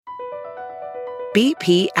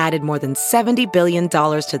BP added more than $70 billion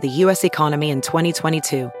to the U.S. economy in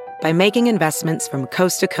 2022 by making investments from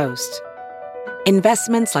coast to coast.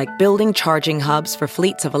 Investments like building charging hubs for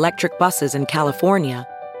fleets of electric buses in California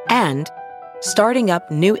and starting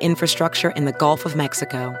up new infrastructure in the Gulf of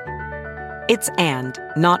Mexico. It's and,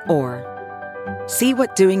 not or. See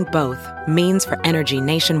what doing both means for energy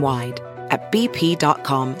nationwide at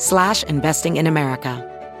bp.com/investing in America.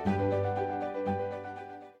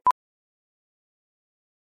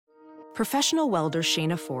 Professional welder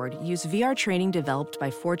Shayna Ford used VR training developed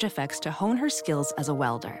by ForgeFX to hone her skills as a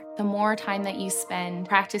welder. The more time that you spend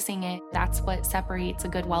practicing it, that's what separates a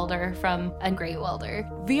good welder from a great welder.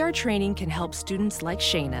 VR training can help students like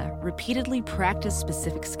Shayna repeatedly practice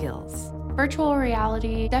specific skills. Virtual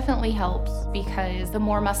reality definitely helps because the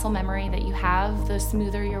more muscle memory that you have, the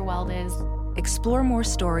smoother your weld is. Explore more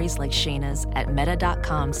stories like Shayna's at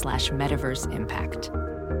meta.com/metaverseimpact.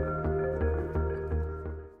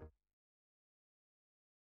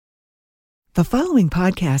 The following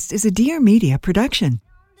podcast is a Dear Media production.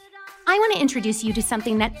 I want to introduce you to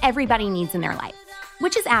something that everybody needs in their life,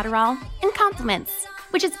 which is Adderall and compliments,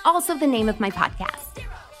 which is also the name of my podcast.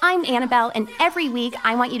 I'm Annabelle, and every week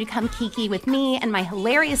I want you to come kiki with me and my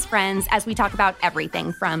hilarious friends as we talk about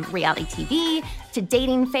everything from reality TV to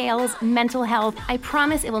dating fails, mental health. I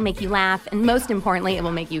promise it will make you laugh, and most importantly, it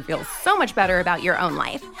will make you feel so much better about your own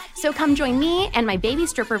life. So come join me and my baby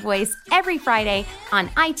stripper voice every Friday on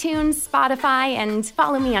iTunes, Spotify, and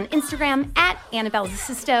follow me on Instagram at Annabelle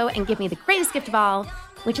Zasisto and give me the greatest gift of all,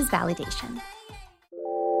 which is validation.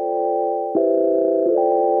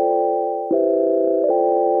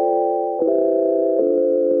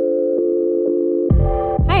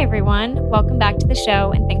 Hi, everyone. Welcome back to the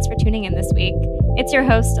show, and thanks for tuning in this week. It's your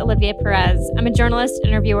host, Olivia Perez. I'm a journalist,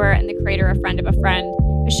 interviewer, and the creator of Friend of a Friend,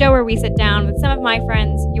 a show where we sit down with some of my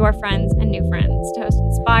friends, your friends, and new friends to host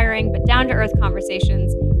inspiring but down-to-earth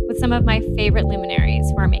conversations with some of my favorite luminaries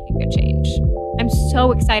who are making good change. I'm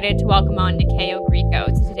so excited to welcome on Nyakio Grieco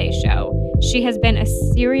to today's show. She has been a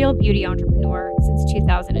serial beauty entrepreneur since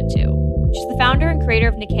 2002. She's the founder and creator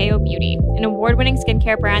of Nyakio Beauty, an award-winning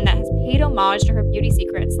skincare brand that has paid homage to her beauty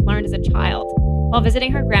secrets learned as a child while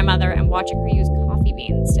visiting her grandmother and watching her use coffee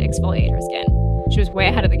beans to exfoliate her skin. She was way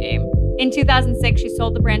ahead of the game. In 2006, she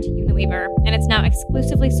sold the brand to Unilever, and it's now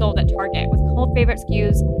exclusively sold at Target with cult favorite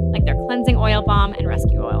SKUs like their cleansing oil balm and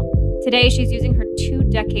rescue oil. Today, she's using her 2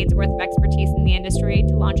 decades worth of expertise in the industry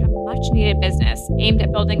to launch a much-needed business aimed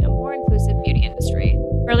at building a more inclusive beauty industry.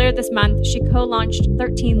 Earlier this month, she co-launched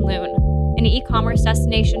 13 Lune, an e-commerce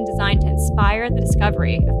destination designed to inspire the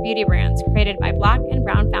discovery of beauty brands created by Black and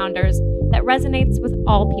Brown founders that resonates with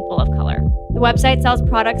all people of color. The website sells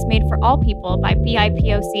products made for all people by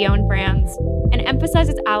BIPOC-owned brands and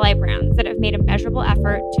emphasizes ally brands that have made a measurable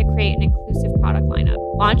effort to create an inclusive product lineup.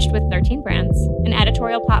 Launched with 13 brands, an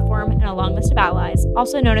editorial platform, and a long list of allies,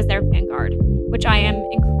 also known as their Vanguard, which I am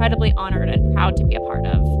incredibly honored and proud to be a part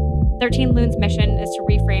of. 13 Lune's mission is to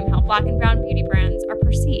reframe how Black and Brown beauty brands are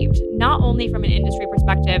perceived, not only from an industry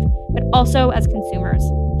perspective, but also as consumers,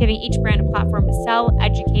 giving each brand a platform to sell,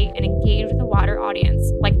 educate, and engage with a wider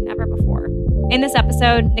audience like never before. In this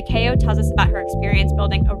episode, Nyakio tells us about her experience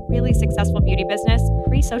building a really successful beauty business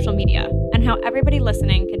pre-social media, and how everybody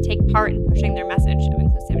listening can take part in pushing their message of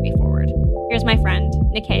inclusivity forward. Here's my friend,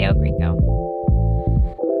 Nyakio Grieco.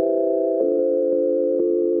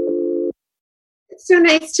 So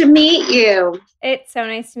nice to meet you. It's so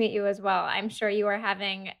nice to meet you as well. I'm sure you are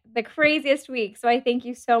having the craziest week. So I thank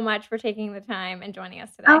you so much for taking the time and joining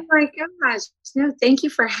us today. Oh my gosh. No, thank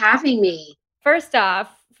you for having me. First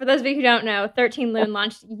off, for those of you who don't know, 13 Lune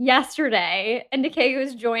launched yesterday, and Nyakio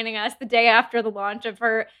is joining us the day after the launch of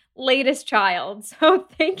her latest child. So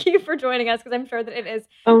thank you for joining us, because I'm sure that it is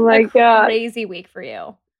crazy week for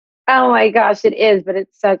you. Oh my gosh, it is, but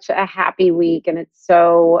it's such a happy week, and it's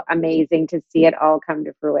so amazing to see it all come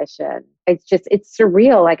to fruition. It's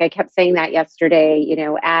surreal. Like I kept saying that yesterday,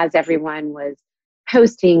 as everyone was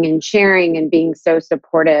posting and sharing and being so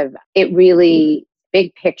supportive, it really,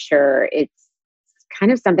 big picture, it's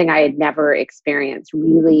kind of something I had never experienced,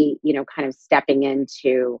 really, kind of stepping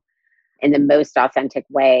into, in the most authentic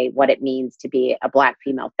way, what it means to be a Black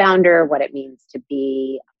female founder, what it means to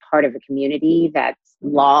be part of a community that's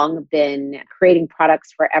long been creating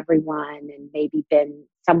products for everyone and maybe been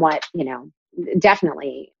somewhat,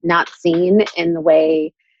 definitely not seen in the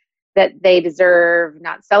way that they deserve,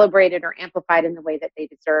 not celebrated or amplified in the way that they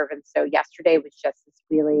deserve. And so yesterday was just this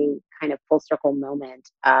really kind of full circle moment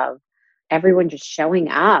of everyone just showing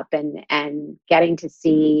up and getting to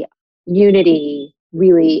see unity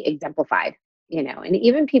really exemplified, and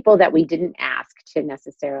even people that we didn't ask to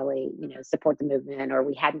necessarily, support the movement, or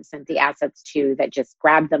we hadn't sent the assets to, that just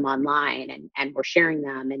grabbed them online and were sharing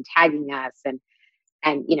them and tagging us, and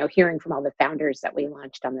hearing from all the founders that we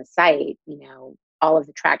launched on the site, all of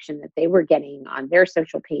the traction that they were getting on their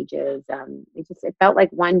social pages. It felt like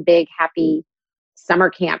one big happy summer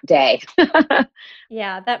camp day.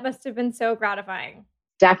 Yeah, that must have been so gratifying.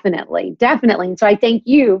 Definitely. And so I thank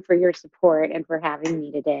you for your support and for having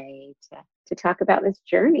me today to talk about this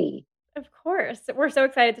journey. Of course. We're so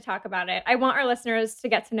excited to talk about it. I want our listeners to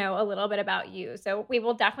get to know a little bit about you. So we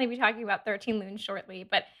will definitely be talking about 13 Lune shortly.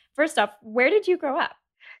 But first off, where did you grow up?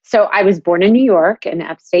 So I was born in New York, in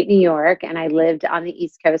upstate New York, and I lived on the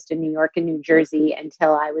East Coast in New York and New Jersey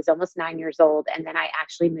until I was almost 9 years old. And then I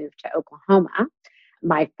actually moved to Oklahoma.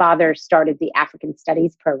 My father started the African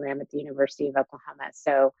Studies program at the University of Oklahoma.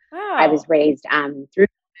 So Wow. I was raised through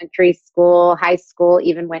elementary school, high school,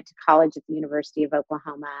 even went to college at the University of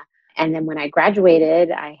Oklahoma. And then when I graduated,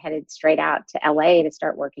 I headed straight out to LA to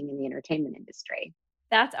start working in the entertainment industry.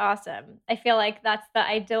 That's awesome. I feel like that's the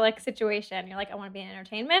idyllic situation. You're like, I want to be in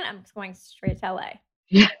entertainment. I'm just going straight to LA.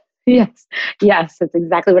 Yes, that's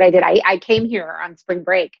exactly what I did. I came here on spring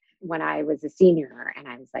break when I was a senior, and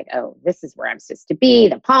I was like, oh, this is where I'm supposed to be.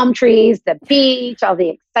 The palm trees, the beach, all the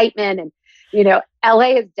excitement. And,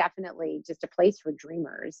 LA is definitely just a place for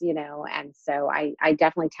dreamers, and so I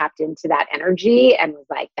definitely tapped into that energy and was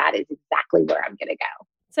like, that is exactly where I'm going to go.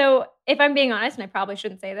 So if I'm being honest, and I probably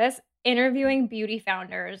shouldn't say this, interviewing beauty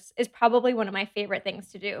founders is probably one of my favorite things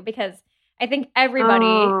to do, because I think everybody,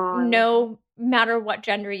 no matter what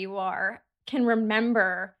gender you are, can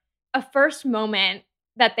remember a first moment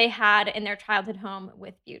that they had in their childhood home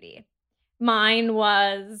with beauty. Mine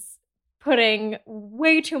was putting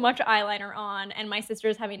way too much eyeliner on, and my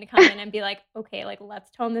sister's having to come in and be like, okay, like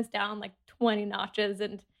let's tone this down like 20 notches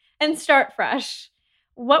and start fresh.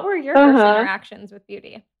 What were your first interactions with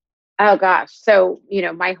beauty? Oh gosh. So,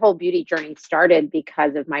 my whole beauty journey started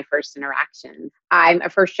because of my first interactions. I'm a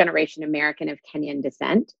first generation American of Kenyan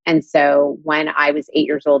descent. And so when I was 8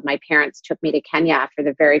 years old, my parents took me to Kenya for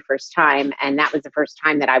the very first time. And that was the first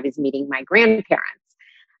time that I was meeting my grandparents.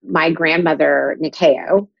 My grandmother,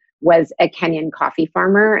 Nyakio, was a Kenyan coffee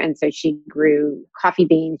farmer. And so she grew coffee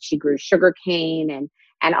beans, she grew sugar cane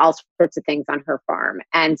and all sorts of things on her farm.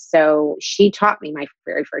 And so she taught me my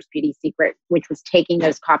very first beauty secret, which was taking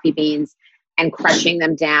those coffee beans and crushing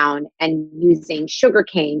them down and using sugar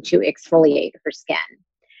cane to exfoliate her skin.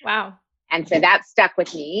 Wow. And so that stuck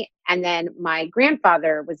with me. And then my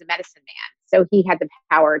grandfather was a medicine man. So he had the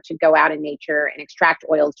power to go out in nature and extract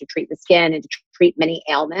oils to treat the skin and to treat many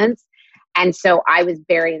ailments. And so I was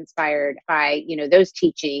very inspired by, those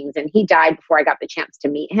teachings. And he died before I got the chance to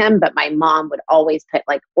meet him. But my mom would always put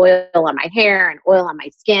like oil on my hair and oil on my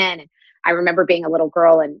skin. And I remember being a little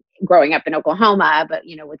girl and growing up in Oklahoma, but,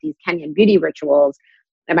 with these Kenyan beauty rituals.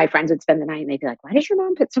 And my friends would spend the night and they'd be like, why does your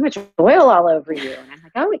mom put so much oil all over you? And I'm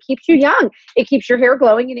like, oh, it keeps you young. It keeps your hair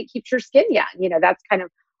glowing and it keeps your skin young. That's kind of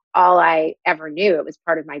all I ever knew. It was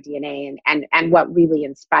part of my DNA and what really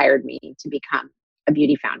inspired me to become a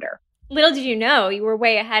beauty founder. Little did you know, you were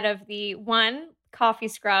way ahead of the one coffee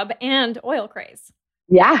scrub and oil craze.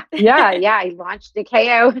 Yeah. I launched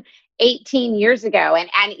Nyakio 18 years ago,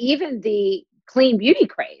 and even the clean beauty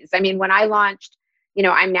craze. I mean, when I launched,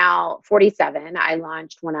 I'm now 47. I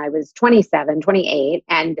launched when I was 27, 28.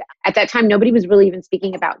 And at that time, nobody was really even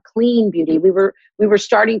speaking about clean beauty. We were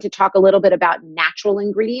starting to talk a little bit about natural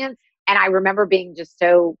ingredients. And I remember being just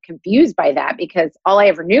so confused by that, because all I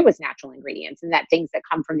ever knew was natural ingredients, and that things that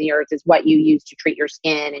come from the earth is what you use to treat your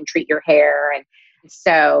skin and treat your hair. And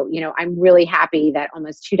so, I'm really happy that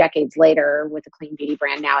almost 2 decades later, with a clean beauty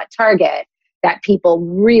brand now at Target, that people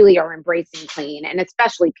really are embracing clean, and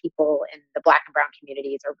especially people in the Black and brown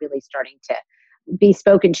communities are really starting to be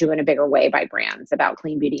spoken to in a bigger way by brands about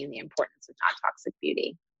clean beauty and the importance of non-toxic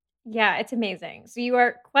beauty. Yeah, it's amazing. So you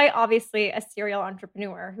are quite obviously a serial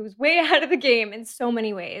entrepreneur who's way ahead of the game in so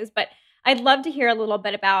many ways. But I'd love to hear a little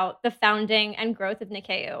bit about the founding and growth of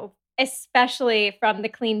Nyakio, especially from the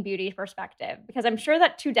clean beauty perspective, because I'm sure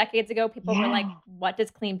that 2 decades ago, people were like, what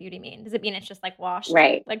does clean beauty mean? Does it mean it's just like washed?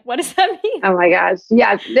 Right. Like, what does that mean? Oh my gosh.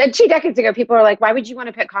 Yeah. 2 decades ago, people are like, why would you want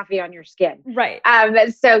to put coffee on your skin? Right.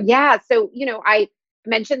 So, I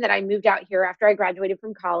mentioned that I moved out here after I graduated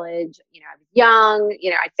from college. I was young.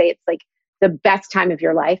 I'd say it's like the best time of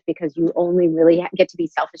your life, because you only really get to be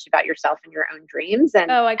selfish about yourself and your own dreams.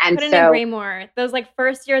 And I couldn't agree more. Those like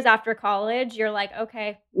first years after college, you're like,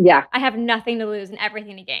 okay, yeah, I have nothing to lose and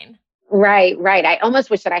everything to gain. Right, right. I almost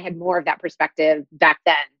wish that I had more of that perspective back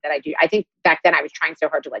then that I do. I think back then I was trying so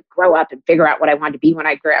hard to like grow up and figure out what I wanted to be when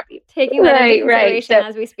I grew up. Taking that into Right, right. consideration So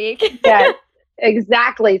as we speak. yes,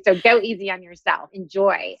 exactly. So go easy on yourself.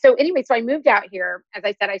 Enjoy. So anyway, so I moved out here. As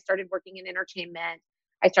I said, I started working in entertainment.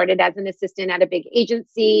 I started as an assistant at a big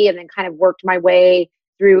agency and then kind of worked my way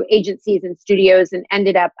through agencies and studios and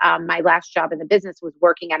ended up my last job in the business was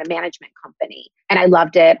working at a management company. And I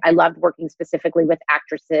loved it. I loved working specifically with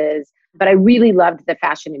actresses, but I really loved the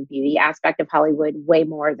fashion and beauty aspect of Hollywood way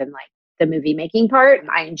more than like the movie making part.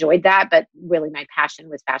 I enjoyed that, but really my passion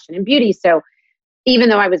was fashion and beauty. So even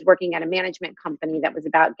though I was working at a management company that was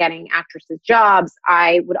about getting actresses jobs,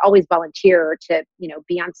 I would always volunteer to,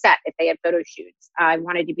 be on set if they had photo shoots. I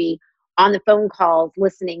wanted to be on the phone calls,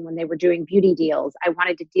 listening when they were doing beauty deals. I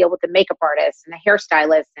wanted to deal with the makeup artists and the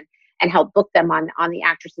hairstylists and help book them on the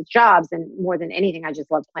actresses jobs. And more than anything, I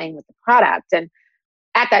just loved playing with the product. And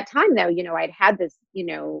at that time though, I'd had this,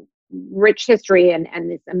 rich history and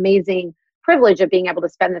this amazing privilege of being able to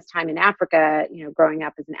spend this time in Africa, growing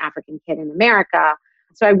up as an African kid in America.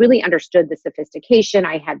 So I really understood the sophistication.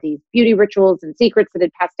 I had these beauty rituals and secrets that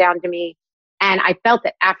had passed down to me. And I felt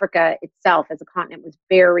that Africa itself as a continent was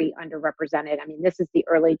very underrepresented. I mean, this is the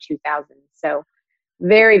early 2000s. So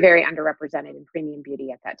very, very underrepresented in premium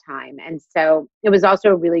beauty at that time. And so it was also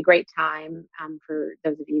a really great time for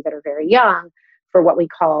those of you that are very young for what we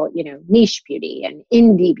call, niche beauty and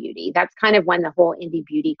indie beauty. That's kind of when the whole indie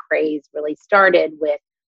beauty craze really started with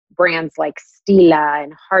brands like Stila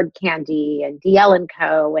and Hard Candy and DL and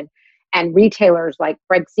Co. and retailers like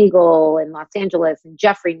Fred Siegel in Los Angeles and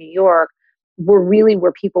Jeffrey, New York were really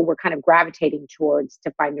where people were kind of gravitating towards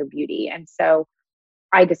to find their beauty. And so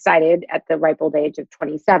I decided at the ripe old age of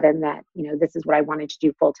 27 that, this is what I wanted to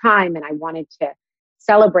do full time. And I wanted to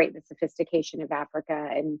celebrate the sophistication of Africa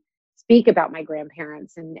and speak about my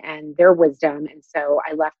grandparents and their wisdom. And so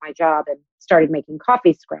I left my job and started making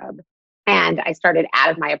coffee scrub. And I started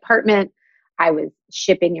out of my apartment. I was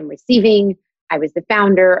shipping and receiving. I was the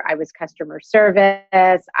founder. I was customer service.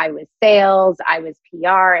 I was sales. I was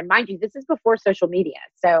PR. And mind you, this is before social media.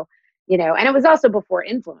 So, and it was also before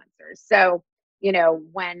influencers. So,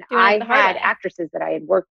 when I had actresses that I had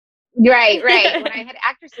worked, right. When I had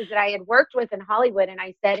actresses that I had worked with in Hollywood and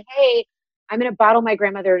I said, hey, I'm going to bottle my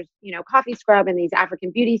grandmother's, coffee scrub and these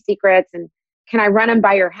African beauty secrets. And can I run them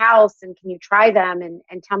by your house and can you try them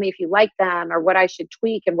and tell me if you like them or what I should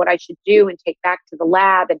tweak and what I should do and take back to the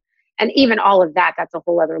lab and even all of that. That's a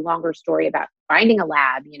whole other longer story about finding a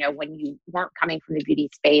lab, when you weren't coming from the beauty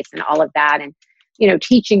space and all of that and,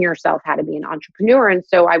 teaching yourself how to be an entrepreneur. And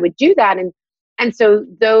so I would do that. And so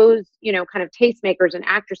those, kind of tastemakers and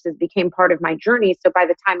actresses became part of my journey. So by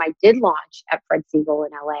the time I did launch at Fred Siegel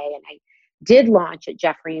in LA and I did launch at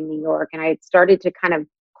Jeffrey in New York and I had started to kind of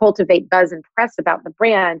cultivate buzz and press about the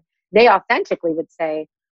brand, they authentically would say,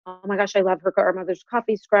 oh my gosh, I love her grandmother's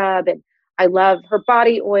coffee scrub and I love her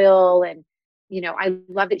body oil. And, I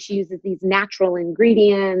love that she uses these natural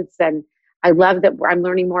ingredients. And I love that I'm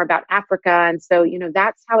learning more about Africa. And so,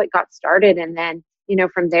 that's how it got started. And then,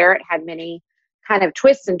 from there, it had many kind of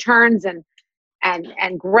twists and turns and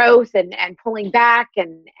growth and pulling back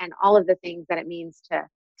and all of the things that it means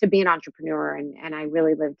to be an entrepreneur. And I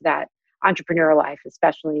really lived that entrepreneurial life,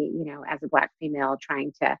 especially, as a Black female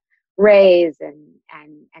trying to raise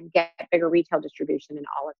and get bigger retail distribution and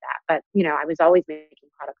all of that. But, I was always making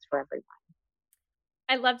products for everyone.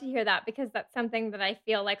 I love to hear that because that's something that I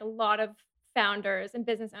feel like a lot of founders and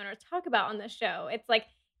business owners talk about on the show. It's like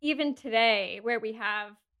even today where we have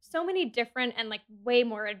so many different and like way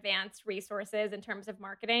more advanced resources in terms of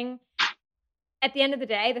marketing. At the end of the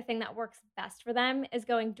day, the thing that works best for them is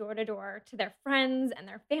going door to door to their friends and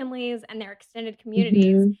their families and their extended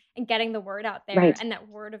communities and getting the word out there. Right. And that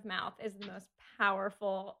word of mouth is the most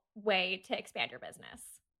powerful way to expand your business.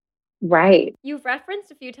 Right. You've referenced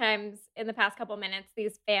a few times in the past couple minutes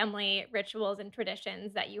these family rituals and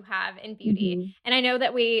traditions that you have in beauty. And I know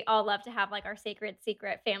that we all love to have like our sacred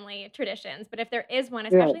secret family traditions, but if there is one,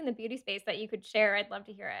 especially in the beauty space that you could share, I'd love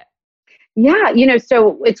to hear it. Yeah,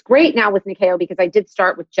 so it's great now with Nyakio because I did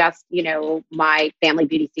start with just, my family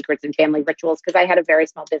beauty secrets and family rituals because I had a very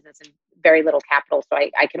small business and very little capital. So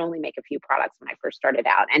I could only make a few products when I first started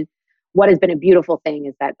out. And what has been a beautiful thing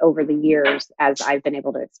is that over the years, as I've been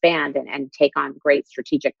able to expand and take on great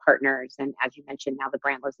strategic partners, and as you mentioned, now the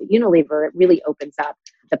brand lives at Unilever, it really opens up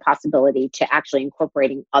the possibility to actually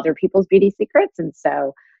incorporating other people's beauty secrets. And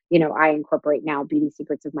so, I incorporate now beauty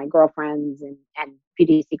secrets of my girlfriends and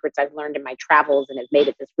beauty secrets I've learned in my travels and have made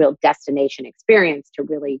it this real destination experience to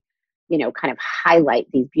really, kind of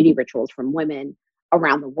highlight these beauty rituals from women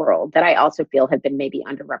around the world that I also feel have been maybe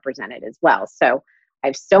underrepresented as well. So I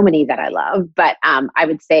have so many that I love, but I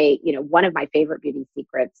would say, one of my favorite beauty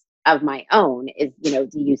secrets of my own is, the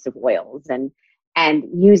use of oils and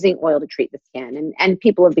using oil to treat the skin. And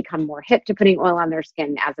people have become more hip to putting oil on their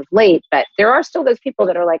skin as of late, but there are still those people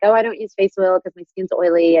that are like, oh, I don't use face oil because my skin's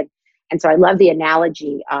oily. And so I love the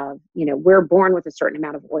analogy of, we're born with a certain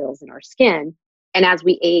amount of oils in our skin. And as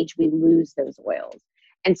we age, we lose those oils.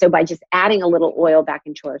 And so by just adding a little oil back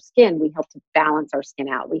into our skin, we help to balance our skin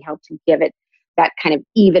out. We help to give it that kind of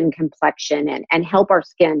even complexion and help our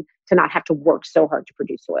skin to not have to work so hard to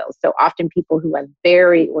produce oils. So often people who have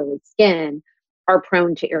very oily skin are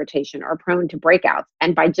prone to irritation, are prone to breakouts.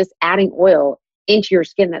 And by just adding oil into your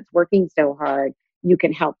skin that's working so hard, you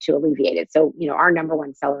can help to alleviate it. So, our number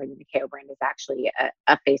one seller in the Nyakio brand is actually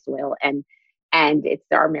a face oil, and it's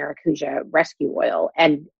our Maracuja Rescue Oil.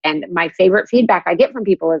 And my favorite feedback I get from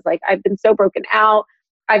people is like, I've been so broken out.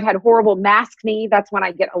 I've had horrible maskne. That's when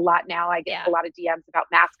I get a lot now. I get a lot of DMs about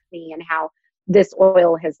maskne and how this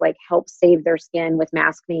oil has like helped save their skin with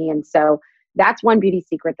maskne. And so that's one beauty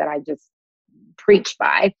secret that I just preach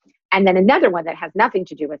by. And then another one that has nothing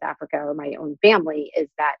to do with Africa or my own family is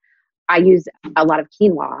that I use a lot of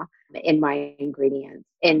quinoa in my ingredients,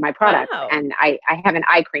 in my products. Wow. And I have an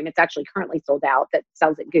eye cream. It's actually currently sold out that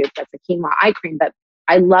sells at Goop. That's a quinoa eye cream. But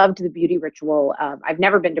I loved the beauty ritual of, I've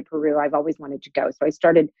never been to Peru. I've always wanted to go. So I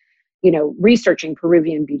started, researching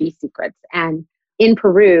Peruvian beauty secrets. And in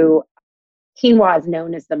Peru, quinoa is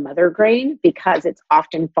known as the mother grain because it's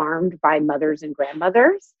often farmed by mothers and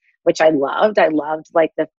grandmothers, which I loved. I loved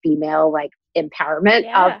like the female like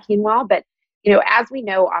empowerment of quinoa. But, as we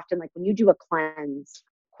know, often like when you do a cleanse,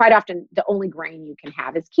 quite often the only grain you can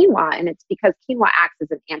have is quinoa. And it's because quinoa acts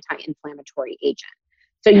as an anti-inflammatory agent.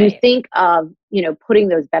 So you think of, putting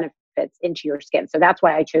those benefits into your skin. So that's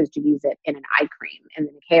why I chose to use it in an eye cream in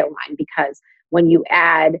the Nyakio line, because when you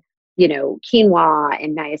add, quinoa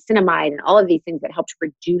and niacinamide and all of these things that help to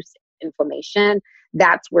reduce inflammation,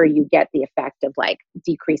 that's where you get the effect of like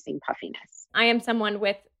decreasing puffiness. I am someone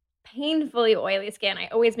with painfully oily skin. I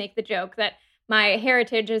always make the joke that my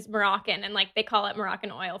heritage is Moroccan, and like they call it Moroccan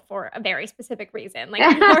oil for a very specific reason. Like,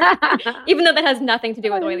 even though that has nothing to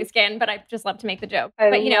do with oily skin, but I just love to make the joke.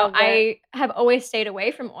 But I have always stayed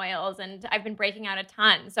away from oils, and I've been breaking out a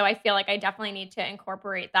ton. So I feel like I definitely need to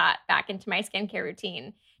incorporate that back into my skincare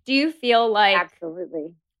routine. Do you feel like?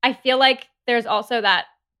 Absolutely. I feel like there's also that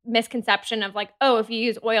misconception of like, oh, if you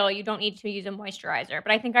use oil, you don't need to use a moisturizer.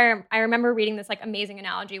 But I think I remember reading this like amazing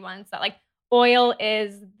analogy once that like, oil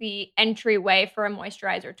is the entryway for a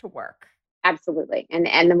moisturizer to work. Absolutely. And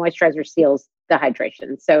the moisturizer seals the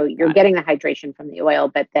hydration. So you're getting the hydration from the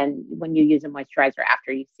oil, but then when you use a moisturizer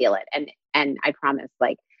after, you seal it. And I promise,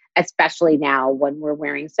 like, especially now when we're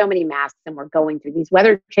wearing so many masks and we're going through these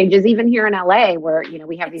weather changes, even here in LA where,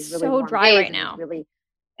 we have these really warm dry days right now.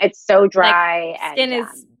 It's so dry. Like, skin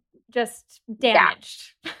is just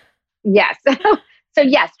damaged. Yes. So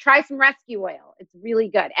yes, try some rescue oil. It's really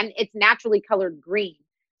good. And it's naturally colored green.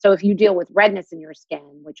 So if you deal with redness in your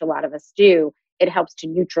skin, which a lot of us do, it helps to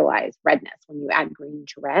neutralize redness when you add green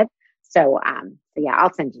to red. So yeah,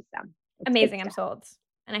 I'll send you some. It's amazing. I'm sold.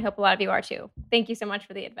 And I hope a lot of you are too. Thank you so much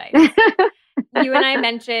for the advice. You and I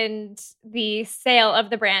mentioned the sale of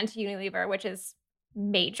the brand to Unilever, which is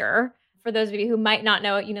major. For those of you who might not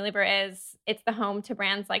know what Unilever is, it's the home to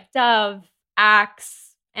brands like Dove, Axe,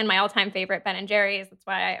 and my all-time favorite, Ben & Jerry's. That's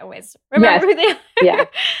why I always remember who they are. Yeah.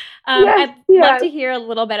 I'd love to hear a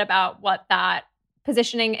little bit about what that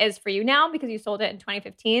positioning is for you now, because you sold it in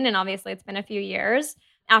 2015, and obviously it's been a few years.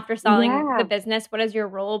 After selling the business, what has your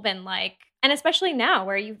role been like? And especially now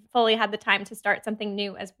where you've fully had the time to start something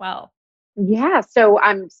new as well. Yeah. So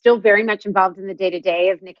I'm still very much involved in the day-to-day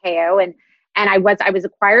of Nyakio, and I was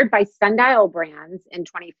acquired by Sundial Brands in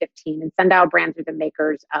 2015. And Sundial Brands are the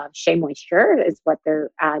makers of Shea Moisture, is what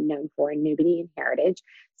they're known for in Nudity and Heritage.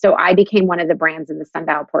 So I became one of the brands in the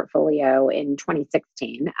Sundial portfolio in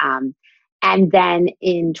 2016. And then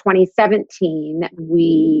in 2017,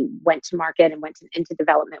 we went to market and went into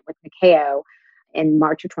development with Nyakio in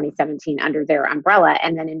March of 2017 under their umbrella.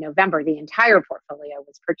 And then in November, the entire portfolio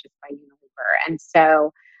was purchased by Unilever. And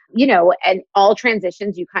so, and all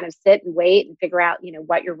transitions, you kind of sit and wait and figure out,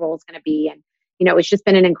 what your role is going to be. And, it's just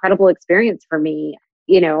been an incredible experience for me.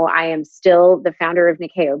 I am still the founder of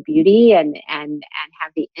Nyakio Beauty and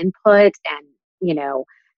have the input and,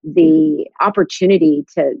 the opportunity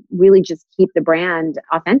to really just keep the brand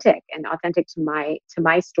authentic to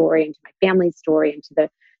my story and to my family's story and to the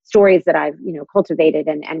stories that I've, cultivated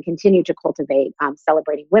and continue to cultivate,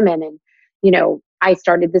 celebrating women. And, I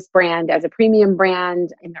started this brand as a premium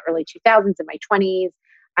brand in the early 2000s, in my 20s.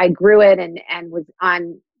 I grew it and was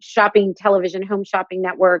on shopping television, home shopping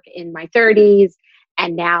network in my 30s.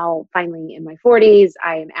 And now finally in my 40s,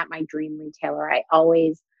 I am at my dream retailer. I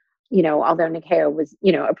always, although Nyakio was,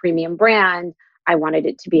 a premium brand, I wanted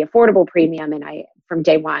it to be affordable premium. And from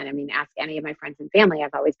day one, ask any of my friends and family,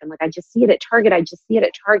 I've always been like, I just see it at Target. I just see it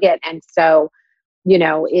at Target. And so,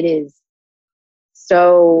 it is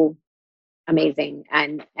so amazing.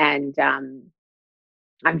 And I'm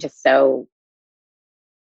just so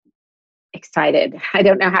excited. I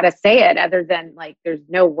don't know how to say it other than like, there's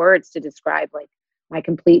no words to describe like my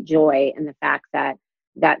complete joy in the fact that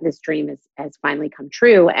this dream has finally come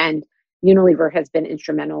true. And Unilever has been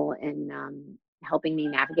instrumental in helping me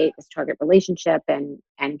navigate this Target relationship and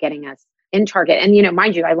getting us in Target. And,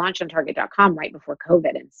 mind you, I launched on Target.com right before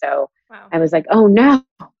COVID. And so Wow. I was like, oh no,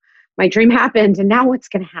 my dream happened. And now what's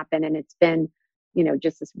going to happen? And it's been,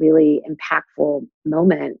 just this really impactful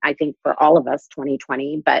moment, I think, for all of us,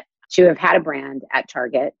 2020. But to have had a brand at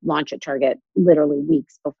Target, launch at Target literally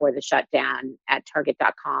weeks before the shutdown at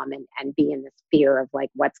Target.com and be in this fear of like,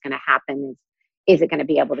 what's going to happen? Is it going to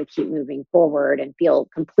be able to keep moving forward, and feel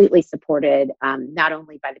completely supported, not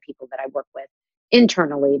only by the people that I work with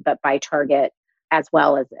internally, but by Target as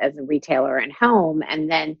well as a retailer and home.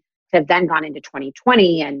 And then to have then gone into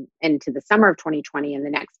 2020 and into the summer of 2020 and the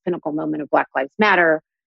next pinnacle moment of Black Lives Matter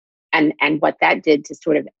and what that did to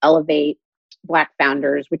sort of elevate Black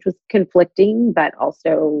founders, which was conflicting, but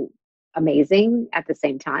also amazing at the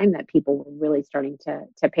same time, that people were really starting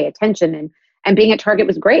to pay attention. And being at Target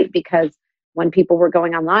was great, because when people were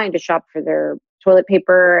going online to shop for their toilet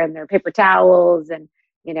paper and their paper towels, and,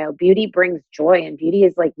 beauty brings joy, and beauty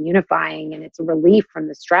is like unifying, and it's a relief from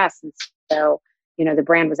the stress. And so, the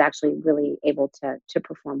brand was actually really able to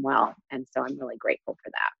perform well. And so I'm really grateful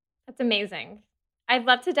for that. That's amazing. I'd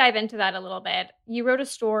love to dive into that a little bit. You wrote a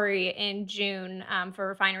story in June for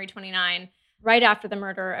Refinery 29, right after the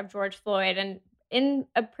murder of George Floyd, and in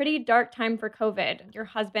a pretty dark time for COVID. Your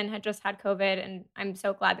husband had just had COVID, and I'm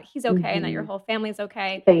so glad that he's okay and that your whole family's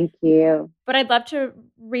okay. Thank you. But I'd love to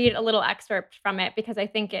read a little excerpt from it, because I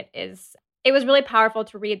think it was really powerful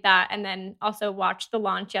to read that and then also watch the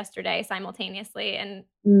launch yesterday simultaneously and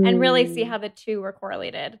really see how the two were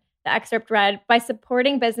correlated. The excerpt read, "By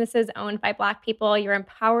supporting businesses owned by Black people, you're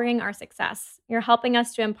empowering our success. You're helping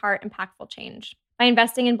us to impart impactful change. By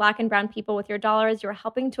investing in Black and brown people with your dollars, you're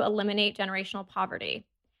helping to eliminate generational poverty.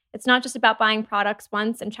 It's not just about buying products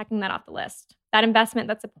once and checking that off the list. That investment,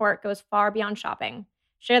 that support goes far beyond shopping.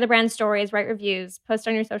 Share the brand stories, write reviews, post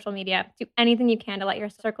on your social media, do anything you can to let your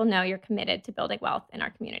circle know you're committed to building wealth in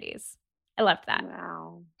our communities." I loved that.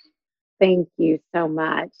 Wow. Thank you so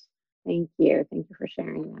much. Thank you. Thank you for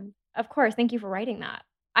sharing that. Of course. Thank you for writing that.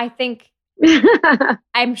 I think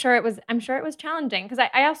I'm sure it was challenging, because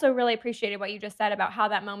I also really appreciated what you just said about how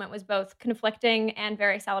that moment was both conflicting and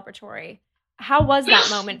very celebratory. How was that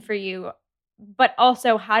moment for you? But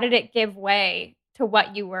also, how did it give way to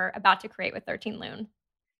what you were about to create with 13 Lune?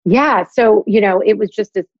 Yeah. So, it was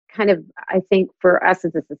just this kind of, I think for us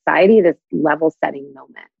as a society, this level setting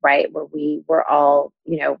moment, right? Where we were all,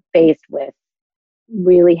 faced with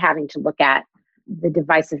really having to look at the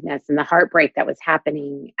divisiveness and the heartbreak that was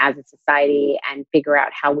happening as a society, and figure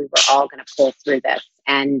out how we were all going to pull through this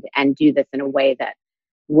and do this in a way that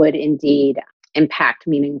would indeed impact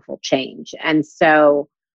meaningful change. And so,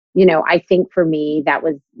 I think for me, that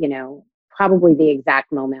was, probably the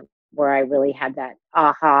exact moment where I really had that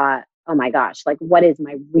aha, oh my gosh, like, what is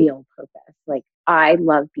my real purpose? Like, I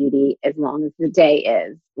love beauty as long as the day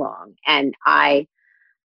is long. And I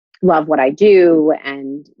love what I do.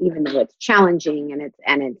 And even though it's challenging and it's,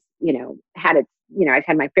 I've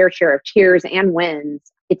had my fair share of tears and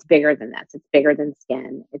wins, it's bigger than this. It's bigger than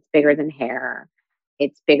skin. It's bigger than hair.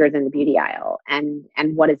 It's bigger than the beauty aisle. And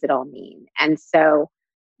what does it all mean? And so,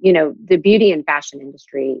 the beauty and fashion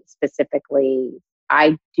industry specifically,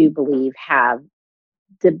 I do believe have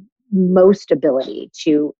the most ability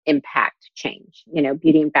to impact change.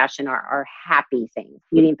 Beauty and fashion are happy things.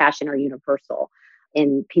 Beauty and fashion are universal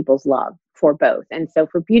in people's love for both. And so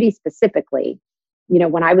for beauty specifically,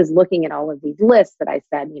 when I was looking at all of these lists that I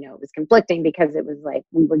said, it was conflicting, because it was like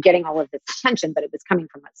we were getting all of this attention, but it was coming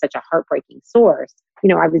from such a heartbreaking source.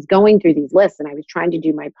 I was going through these lists and I was trying to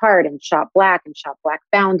do my part and shop Black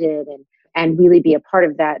founded and really be a part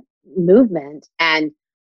of that movement. And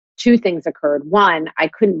two things occurred. One, I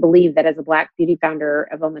couldn't believe that as a Black beauty founder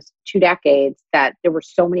of almost 2 decades, that there were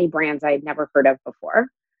so many brands I had never heard of before.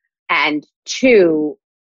 And two,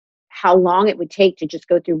 how long it would take to just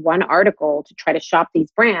go through one article to try to shop these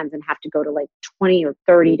brands and have to go to like 20 or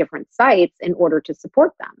 30 different sites in order to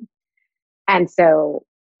support them. And so,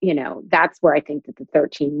 that's where I think that the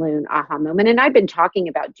 13 Lune aha moment, and I've been talking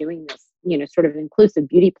about doing this, sort of inclusive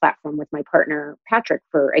beauty platform with my partner, Patrick,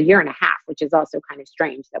 for a year and a half, which is also kind of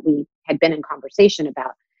strange that we had been in conversation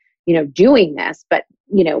about, doing this. But,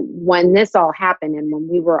 when this all happened and when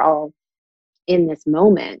we were all in this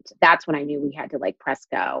moment, that's when I knew we had to like press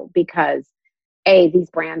go, because these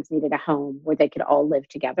brands needed a home where they could all live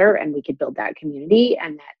together and we could build that community.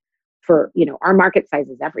 And that for, our market size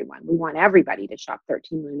is everyone. We want everybody to shop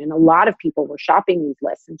 13 Lune. And a lot of people were shopping these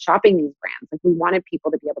lists and shopping these brands. Like, we wanted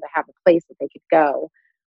people to be able to have a place that they could go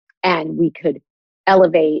and we could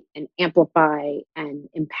elevate and amplify and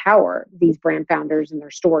empower these brand founders and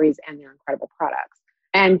their stories and their incredible products.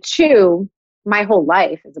 And two, my whole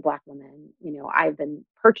life as a Black woman, I've been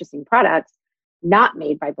purchasing products not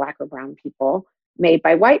made by Black or brown people, made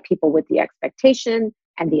by white people, with the expectation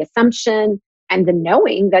and the assumption and the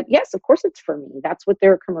knowing that, yes, of course it's for me. That's what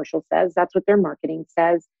their commercial says. That's what their marketing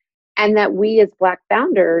says. And that we as Black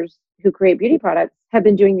founders who create beauty products have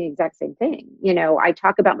been doing the exact same thing. I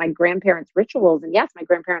talk about my grandparents' rituals, and yes, my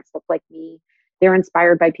grandparents look like me. They're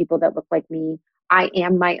inspired by people that look like me. I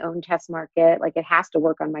am my own test market. Like, it has to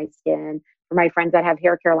work on my skin. For my friends that have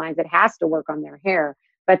hair care lines, it has to work on their hair.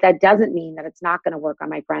 But that doesn't mean that it's not going to work on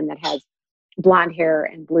my friend that has blonde hair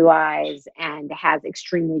and blue eyes and has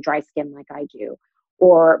extremely dry skin like I do.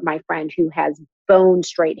 Or my friend who has bone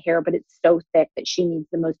straight hair, but it's so thick that she needs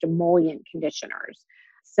the most emollient conditioners.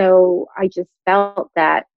 So I just felt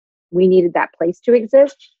that we needed that place to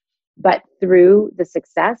exist. But through the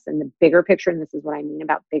success and the bigger picture, and this is what I mean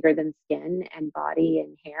about bigger than skin and body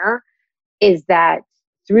and hair, is that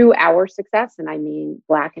through our success, and I mean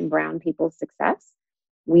Black and brown people's success,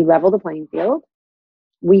 we level the playing field.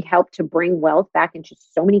 We help to bring wealth back into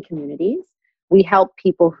so many communities. We help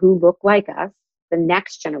people who look like us, the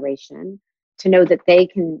next generation, to know that they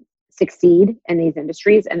can succeed in these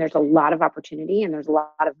industries. And there's a lot of opportunity, and there's a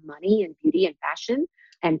lot of money and beauty and fashion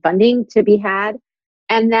and funding to be had.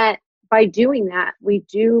 And that by doing that, we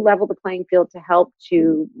do level the playing field to help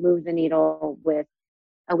to move the needle with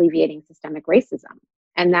alleviating systemic racism.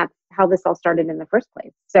 And that's how this all started in the first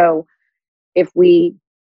place. So if we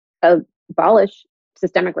abolish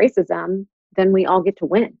systemic racism, then we all get to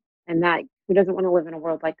win. And that, who doesn't want to live in a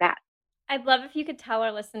world like that? I'd love if you could tell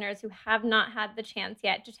our listeners who have not had the chance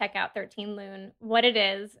yet to check out 13 Lune what it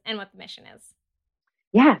is and what the mission is.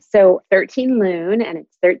 Yeah, so 13 Lune, and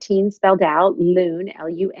it's 13 spelled out, Lune,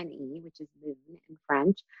 Lune, which is Lune in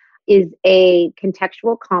French, is a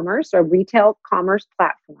contextual commerce or retail commerce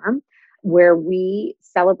platform where we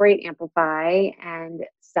celebrate, amplify, and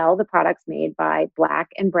sell the products made by Black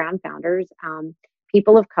and brown founders,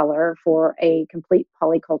 people of color, for a complete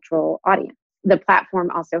polycultural audience. The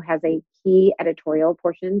platform also has a key editorial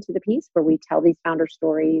portion to the piece where we tell these founder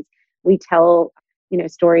stories. We tell,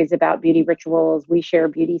 stories about beauty rituals. We share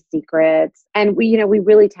beauty secrets, and we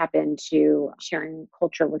really tap into sharing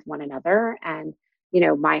culture with one another. And,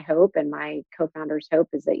 my hope and my co-founder's hope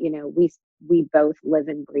is that, we both live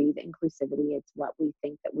and breathe inclusivity. It's what we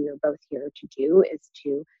think that we are both here to do,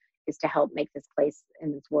 is to help make this place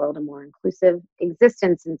in this world a more inclusive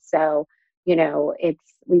existence. And so,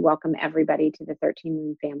 we welcome everybody to the 13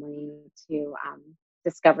 Lune family to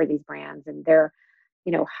discover these brands. And they're,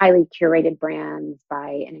 highly curated brands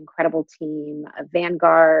by an incredible team of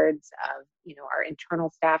vanguards, of, our internal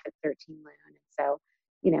staff at 13 Lune. And so,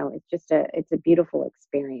 it's a beautiful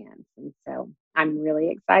experience. And so I'm really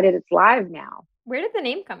excited it's live now. Where did the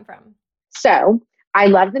name come from? So I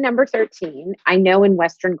love the number 13. I know in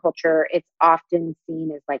Western culture, it's often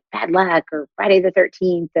seen as like bad luck or Friday the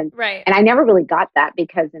 13th. And I never really got that,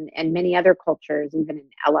 because in many other cultures, even in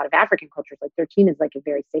a lot of African cultures, like 13 is like a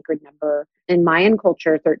very sacred number. In Mayan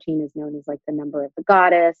culture, 13 is known as like the number of the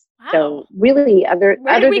goddess. Wow. So really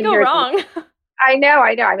where did we go wrong? I know.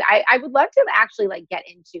 I would love to actually like get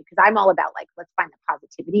into, because I'm all about like, let's find the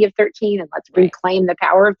positivity of 13 and let's reclaim the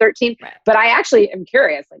power of 13. Right. But I actually am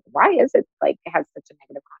curious, like, why is it like it has such a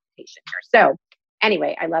negative connotation here? So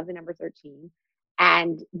anyway, I love the number 13.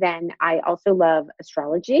 And then I also love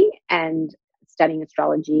astrology and studying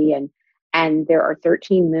astrology. And there are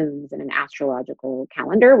 13 moons in an astrological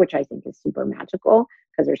calendar, which I think is super magical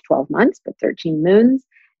because there's 12 months, but 13 moons.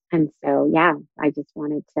 And so, yeah, I just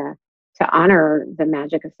wanted to honor the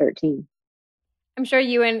magic of 13. I'm sure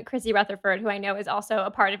you and Chrissy Rutherford, who I know is also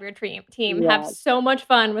a part of your team, Yes. have so much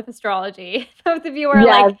fun with astrology. Both of you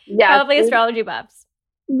are probably astrology buffs.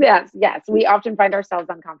 Yes, yes. We often find ourselves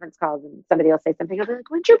on conference calls and somebody will say something. I'll be like,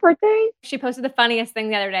 when's your birthday? She posted the funniest thing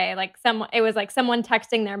the other day. It was like someone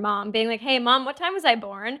texting their mom being like, hey mom, what time was I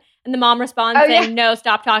born? And the mom responds saying, no,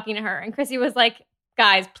 stop talking to her. And Chrissy was like,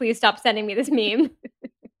 guys, please stop sending me this meme.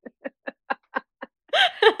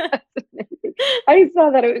 I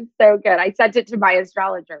saw that. It was so good. I sent it to my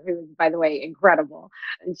astrologer, who is, by the way, incredible.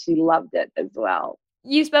 And she loved it as well.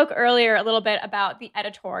 You spoke earlier a little bit about the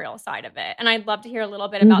editorial side of it. And I'd love to hear a little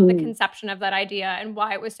bit about the conception of that idea and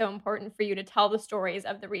why it was so important for you to tell the stories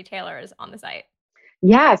of the retailers on the site.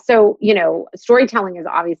 Yeah. So, storytelling is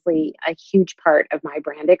obviously a huge part of my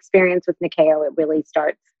brand experience with Nyakio. It really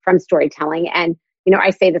starts from storytelling. And, I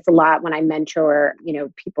say this a lot when I mentor,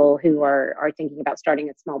 people who are thinking about starting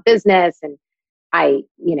a small business. And I,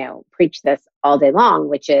 preach this all day long,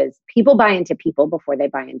 which is people buy into people before they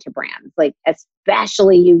buy into brands. Like,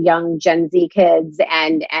 especially you young Gen Z kids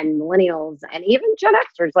and millennials and even Gen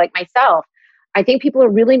Xers like myself. I think people are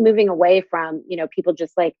really moving away from, people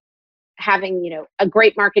just like having, a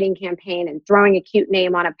great marketing campaign and throwing a cute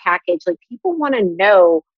name on a package. Like, people want to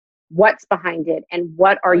know what's behind it and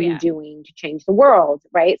what are you doing to change the world,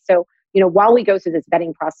 right? So, while we go through this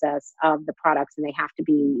vetting process of the products, and they have to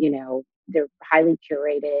be, they're highly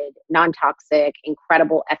curated, non-toxic,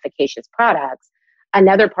 incredible, efficacious products.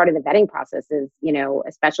 Another part of the vetting process is,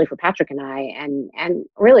 especially for Patrick and I, and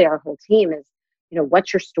really our whole team is,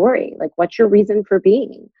 what's your story? Like, what's your reason for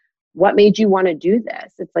being? What made you want to do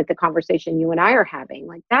this? It's like the conversation you and I are having.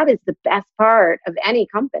 Like, that is the best part of any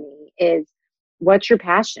company is what's your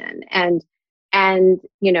passion? And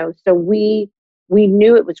so we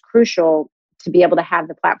knew it was crucial to be able to have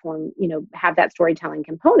the platform, have that storytelling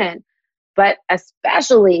component, but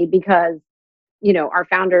especially because, our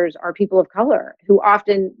founders are people of color who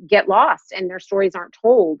often get lost and their stories aren't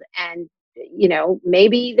told. And,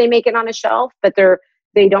 maybe they make it on a shelf, but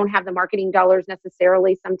they don't have the marketing dollars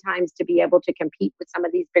necessarily sometimes to be able to compete with some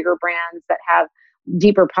of these bigger brands that have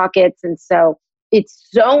deeper pockets. And so it's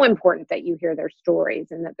so important that you hear their stories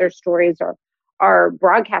and that their stories are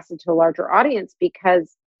broadcasted to a larger audience,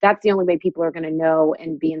 because that's the only way people are going to know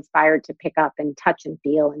and be inspired to pick up and touch and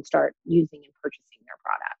feel and start using and purchasing their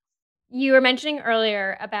products. You were mentioning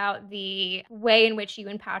earlier about the way in which you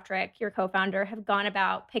and Patrick, your co-founder, have gone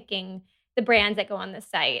about picking the brands that go on the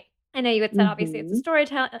site. I know you had said, obviously, it's a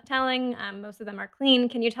storytelling. Most of them are clean.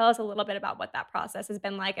 Can you tell us a little bit about what that process has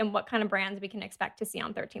been like and what kind of brands we can expect to see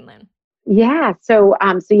on 13 Lune? Yeah. So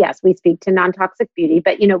yes, we speak to non-toxic beauty,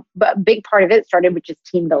 but, but a big part of it started with just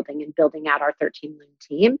team building and building out our 13 Lune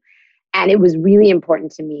team. And it was really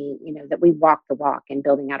important to me, that we walk the walk in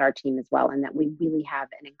building out our team as well, and that we really have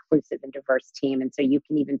an inclusive and diverse team. And so you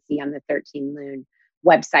can even see on the 13 Lune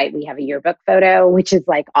website, we have a yearbook photo, which is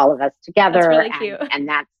like all of us together. That's really cute. And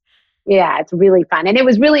that's, it's really fun. And it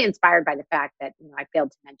was really inspired by the fact that, I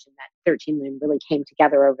failed to mention that 13 Lune really came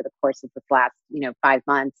together over the course of the last, 5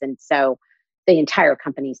 months. And so the entire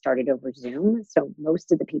company started over Zoom. So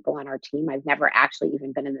most of the people on our team, I've never actually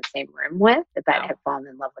even been in the same room with, but have fallen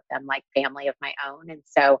in love with them like family of my own. And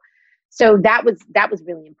so that was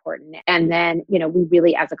really important. And then, we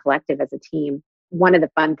really, as a collective, as a team, one of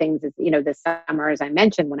the fun things is, this summer, as I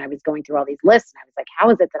mentioned, when I was going through all these lists, and I was like, how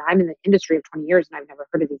is it that I'm in the industry of 20 years and I've never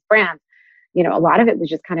heard of these brands? A lot of it was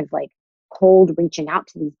just kind of like cold reaching out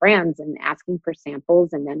to these brands and asking for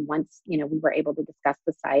samples. And then once, we were able to discuss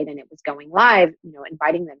the site and it was going live,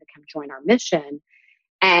 inviting them to come join our mission.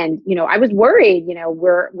 And, I was worried,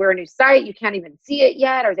 we're a new site. You can't even see it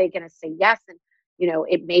yet. Are they going to say yes? And,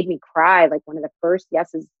 it made me cry. Like, one of the first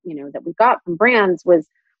yeses, that we got from brands was,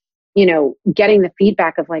 getting the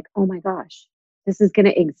feedback of like, oh my gosh, this is going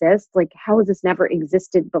to exist. Like, how has this never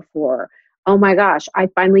existed before? Oh my gosh, I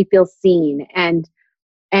finally feel seen. And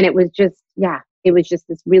it was just, it was just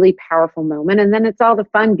this really powerful moment. And then it's all the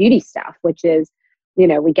fun beauty stuff, which is,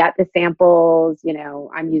 we get the samples,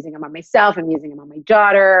 I'm using them on myself. I'm using them on my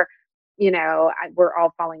daughter. We're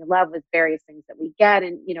all falling in love with various things that we get.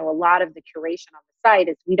 And, a lot of the curation on the site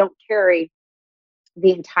is we don't carry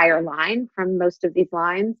the entire line from most of these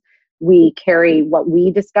lines. We carry what we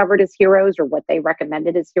discovered as heroes or what they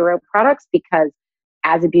recommended as hero products, because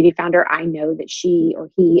as a beauty founder, I know that she or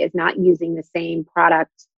he is not using the same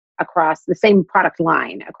product across the same product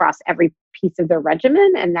line across every piece of their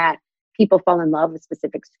regimen, and that people fall in love with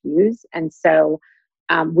specific SKUs. And so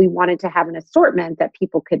we wanted to have an assortment that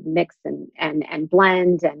people could mix and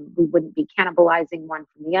blend, and we wouldn't be cannibalizing one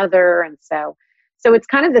from the other. And so it's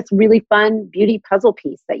kind of this really fun beauty puzzle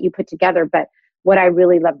piece that you put together. But what I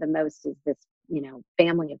really love the most is this,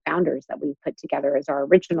 family of founders that we put together as our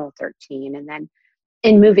original 13. And then,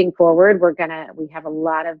 in moving forward, we have a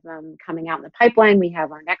lot of them coming out in the pipeline. We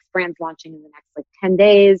have our next brands launching in the next like 10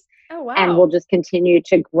 days. Oh, wow. And we'll just continue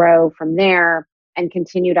to grow from there and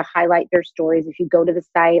continue to highlight their stories. If you go to the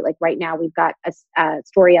site, like right now, we've got a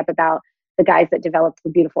story up about the guys that developed the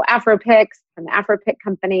beautiful Afro picks from the Afro pick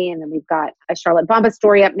company. And then we've got a Charlotte Bomba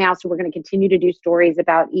story up now. So we're going to continue to do stories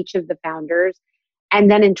about each of the founders. And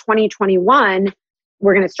then in 2021,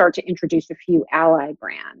 we're going to start to introduce a few ally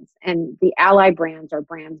brands. And the ally brands are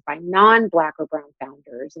brands by non-Black or brown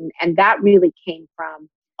founders. And that really came from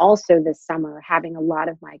also this summer having a lot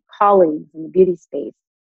of my colleagues in the beauty space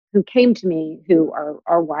who came to me who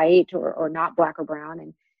are white or not Black or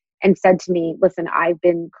brown and said to me, listen, I've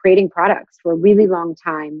been creating products for a really long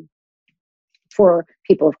time for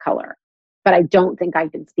people of color, but I don't think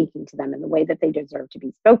I've been speaking to them in the way that they deserve to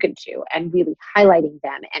be spoken to and really highlighting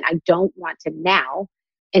them. And I don't want to now,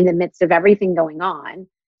 in the midst of everything going on,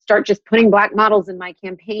 start just putting Black models in my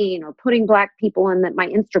campaign or putting Black people in my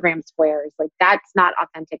Instagram squares. Like that's not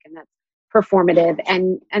authentic and that's performative.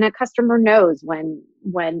 And a customer knows when,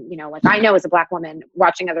 like I know as a Black woman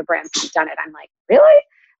watching other brands who've done it, I'm like, really?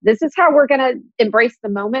 This is how we're going to embrace the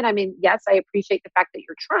moment. I mean, yes, I appreciate the fact that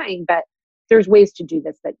you're trying, but there's ways to do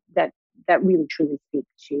this that really truly speak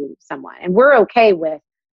to someone. And we're okay with,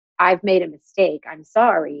 I've made a mistake. I'm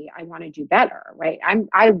sorry. I want to do better, right?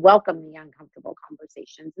 I welcome the uncomfortable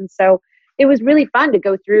conversations. And so it was really fun to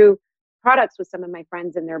go through products with some of my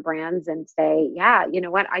friends and their brands and say, yeah, you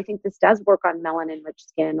know what? I think this does work on melanin-rich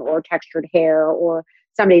skin or textured hair or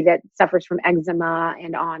somebody that suffers from eczema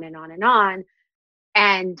and on and on and on.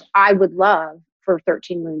 And I would love for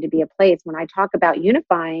 13 Lune to be a place when I talk about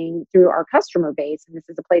unifying through our customer base, and this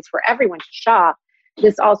is a place for everyone to shop.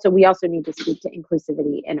 We also need to speak to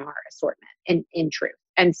inclusivity in our assortment in truth.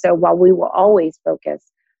 And so while we will always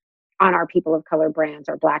focus on our people of color brands,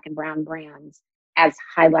 our Black and brown brands as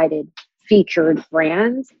highlighted featured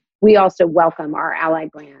brands, we also welcome our ally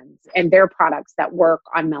brands and their products that work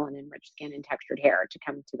on melanin rich skin and textured hair to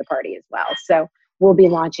come to the party as well. So we'll be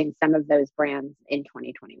launching some of those brands in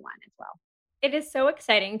 2021 as well. It is so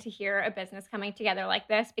exciting to hear a business coming together like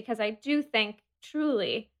this because I do think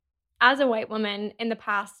truly, as a white woman in the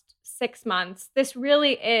past 6 months, this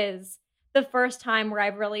really is the first time where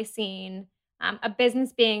I've really seen a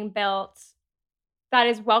business being built that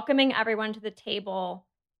is welcoming everyone to the table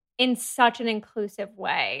in such an inclusive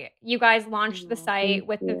way. You guys launched the site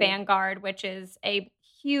with the Vanguard, which is a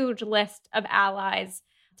huge list of allies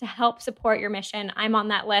to help support your mission. I'm on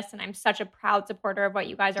that list and I'm such a proud supporter of what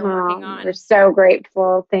you guys are working on. We're so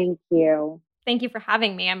grateful. Thank you. Thank you for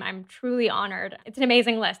having me. I'm truly honored. It's an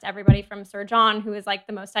amazing list. Everybody from Sir John, who is like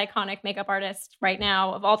the most iconic makeup artist right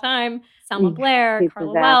now of all time, Selma Blair,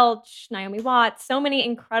 Carla Welch, Naomi Watts, so many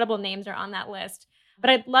incredible names are on that list.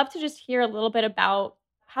 But I'd love to just hear a little bit about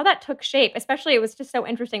how that took shape. Especially, it was just so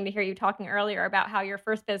interesting to hear you talking earlier about how your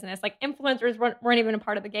first business, like influencers weren't even a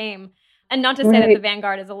part of the game. And not to say that the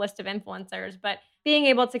Vanguard is a list of influencers, but being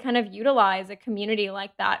able to kind of utilize a community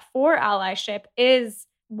like that for allyship is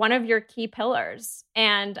one of your key pillars.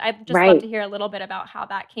 And I'd just love to hear a little bit about how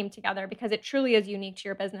that came together because it truly is unique to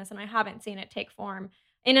your business. And I haven't seen it take form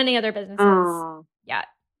in any other businesses yet.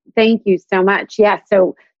 Thank you so much. Yeah.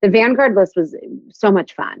 So the Vanguard list was so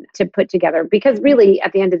much fun to put together because really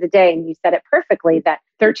at the end of the day, and you said it perfectly, that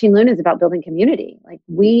 13 Lune is about building community. Like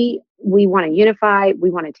we want to unify, we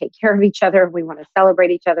want to take care of each other, we want to celebrate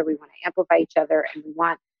each other, we want to amplify each other, and we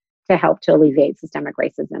want to help to alleviate systemic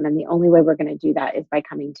racism. And the only way we're going to do that is by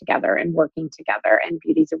coming together and working together. And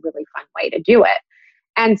beauty is a really fun way to do it.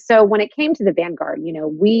 And so when it came to the Vanguard,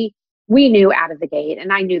 we knew out of the gate,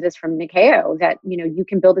 and I knew this from Nyakio, that, you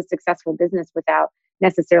can build a successful business without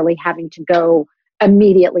necessarily having to go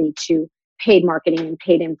immediately to paid marketing and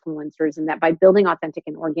paid influencers. And that by building authentic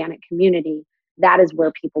and organic community, that is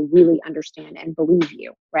where people really understand and believe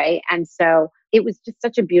you, right? And so it was just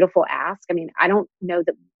such a beautiful ask. I mean, I don't know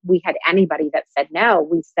that we had anybody that said no.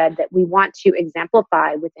 We said that we want to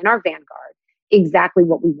exemplify within our Vanguard exactly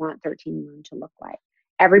what we want 13 Lune to look like.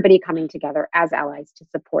 Everybody coming together as allies to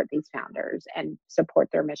support these founders and support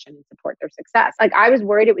their mission and support their success. Like, I was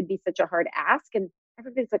worried it would be such a hard ask, and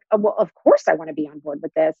everybody's like, oh, well, of course I want to be on board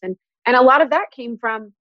with this. And a lot of that came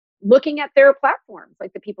from looking at their platforms,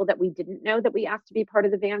 like the people that we didn't know that we asked to be part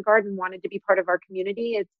of the Vanguard and wanted to be part of our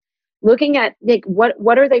community. It's looking at like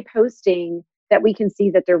what are they posting that we can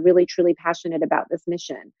see that they're really truly passionate about this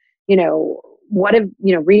mission.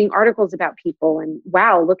 Reading articles about people and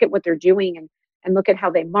wow, look at what they're doing and look at how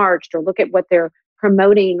they marched, or look at what they're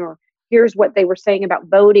promoting, or here's what they were saying about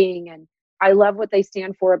voting. And I love what they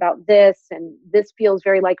stand for about this. And this feels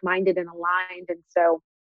very like-minded and aligned. And so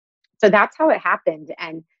So that's how it happened.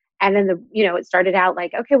 And then it started out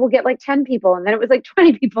like, okay, we'll get like 10 people. And then it was like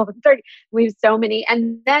 20 people, 30. We have so many.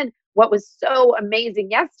 And then what was so amazing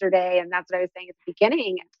yesterday, and that's what I was saying at the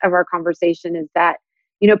beginning of our conversation, is that,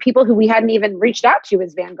 people who we hadn't even reached out to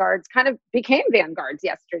as vanguards kind of became vanguards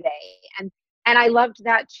yesterday. And I loved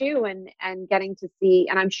that too. And getting to see,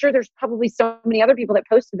 and I'm sure there's probably so many other people that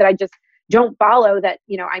posted that I just don't follow that,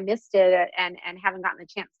 I missed it and haven't gotten the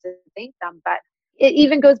chance to thank them. But it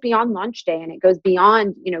even goes beyond launch day, and it goes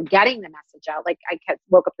beyond, getting the message out. Like I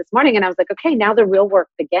woke up this morning and I was like, okay, now the real work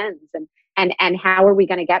begins. And how are we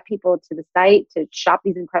going to get people to the site to shop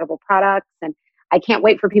these incredible products? And I can't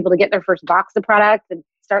wait for people to get their first box of products and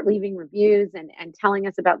start leaving reviews and telling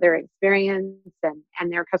us about their experience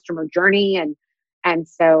and their customer journey. And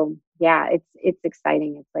so, yeah, it's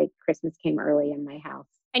exciting. It's like Christmas came early in my house.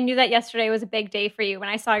 I knew that yesterday was a big day for you when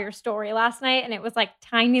I saw your story last night, and it was like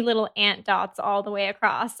tiny little ant dots all the way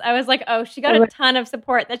across. I was like, oh, she got a ton of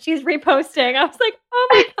support that she's reposting. I was like, oh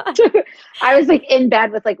my God. I was like in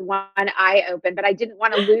bed with like one eye open, but I didn't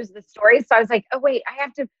want to lose the story. So I was like, oh wait, I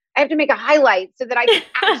have to make a highlight so that I can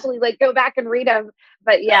actually like go back and read them.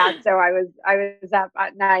 But yeah, so I was up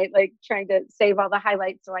at night, like trying to save all the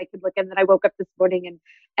highlights so I could look. And then I woke up this morning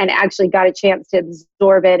and actually got a chance to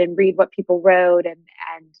absorb it and read what people wrote. And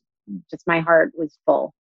just my heart was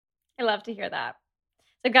full. I love to hear that.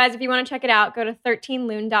 So guys, if you want to check it out, go to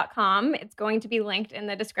 13lune.com. It's going to be linked in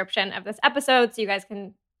the description of this episode, so you guys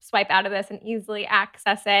can swipe out of this and easily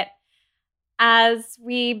access it. As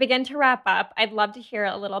we begin to wrap up, I'd love to hear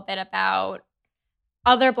a little bit about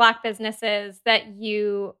other Black businesses that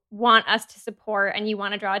you want us to support and you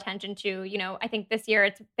want to draw attention to. I think this year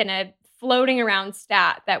it's been a floating around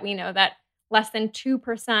stat that we know that less than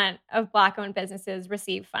 2% of Black-owned businesses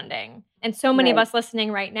receive funding. And so many of us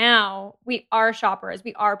listening right now, we are shoppers.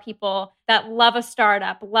 We are people that love a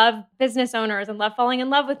startup, love business owners, and love falling in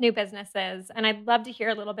love with new businesses. And I'd love to hear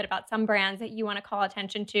a little bit about some brands that you want to call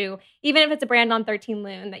attention to, even if it's a brand on 13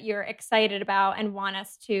 Lune that you're excited about and want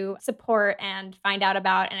us to support and find out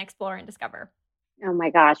about and explore and discover. Oh my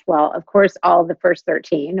gosh. Well, of course, all the first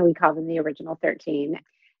 13, we call them the original 13.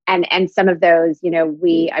 And some of those, I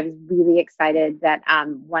was really excited that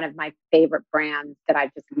one of my favorite brands that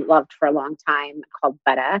I've just loved for a long time, called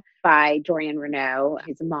Butter by Dorian Renault,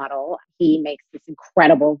 who's a model. He makes this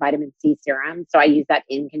incredible vitamin C serum. So I use that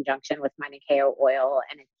in conjunction with my Nyakio oil,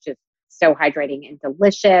 and it's just so hydrating and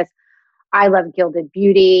delicious. I love Gilded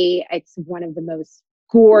Beauty. It's one of the most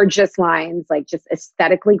gorgeous lines, like just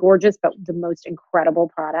aesthetically gorgeous, but the most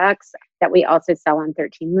incredible products that we also sell on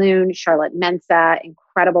 13 Lune. Charlotte Mensa,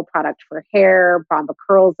 incredible product for hair. Bomba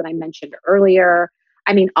Curls that I mentioned earlier.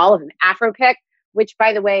 I mean, all of them. Afropick, which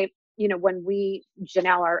by the way, when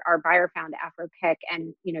Janelle, our buyer, found Afropick,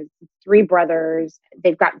 and, three brothers,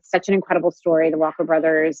 they've got such an incredible story, the Walker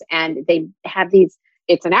brothers, and they have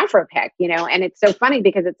it's an Afropick, and it's so funny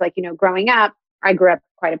because it's like, growing up, I grew up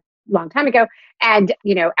quite a long time ago. And,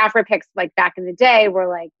 Afropicks, like back in the day, were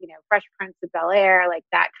like, Fresh Prince of Bel-Air, like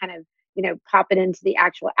that kind of, popping into the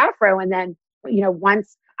actual Afro. And then,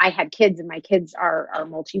 once I had kids, and my kids are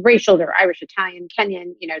multiracial, they're Irish, Italian,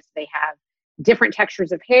 Kenyan, so they have different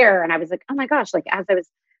textures of hair. And I was like, oh my gosh, like as I was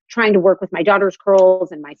trying to work with my daughter's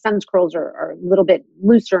curls, and my son's curls are a little bit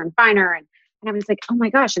looser and finer. And I was like, oh my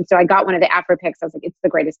gosh. And so I got one of the Afropicks. I was like, it's the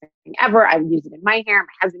greatest thing ever. I would use it in my hair.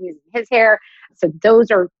 My husband uses it in his hair. So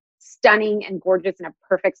those are stunning and gorgeous and a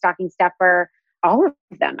perfect stocking stuffer. All of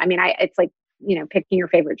them. I mean, it's like, picking your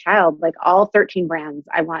favorite child, like all 13 brands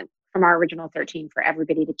I want from our original 13 for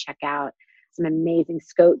everybody to check out. Some amazing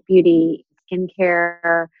Scope Beauty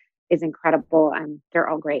skincare is incredible, and they're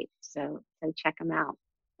all great. So check them out.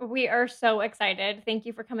 We are so excited. Thank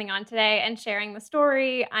you for coming on today and sharing the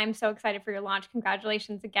story. I'm so excited for your launch.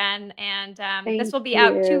 Congratulations again. And this will be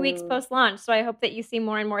out 2 weeks post-launch. So I hope that you see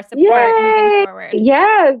more and more support moving forward.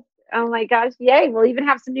 Yes. Oh my gosh. Yay. We'll even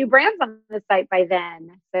have some new brands on the site by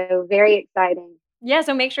then. So very exciting. Yeah.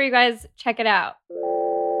 So make sure you guys check it out.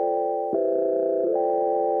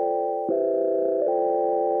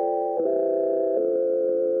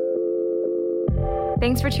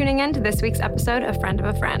 Thanks for tuning in to this week's episode of Friend of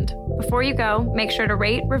a Friend. Before you go, make sure to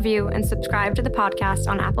rate, review, and subscribe to the podcast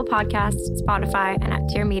on Apple Podcasts, Spotify, and at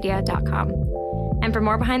dearmedia.com. And for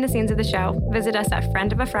more behind the scenes of the show, visit us at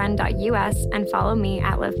friendofafriend.us and follow me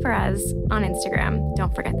at Liv Perez on Instagram.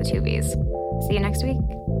 Don't forget the 2 V's. See you next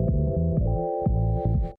week.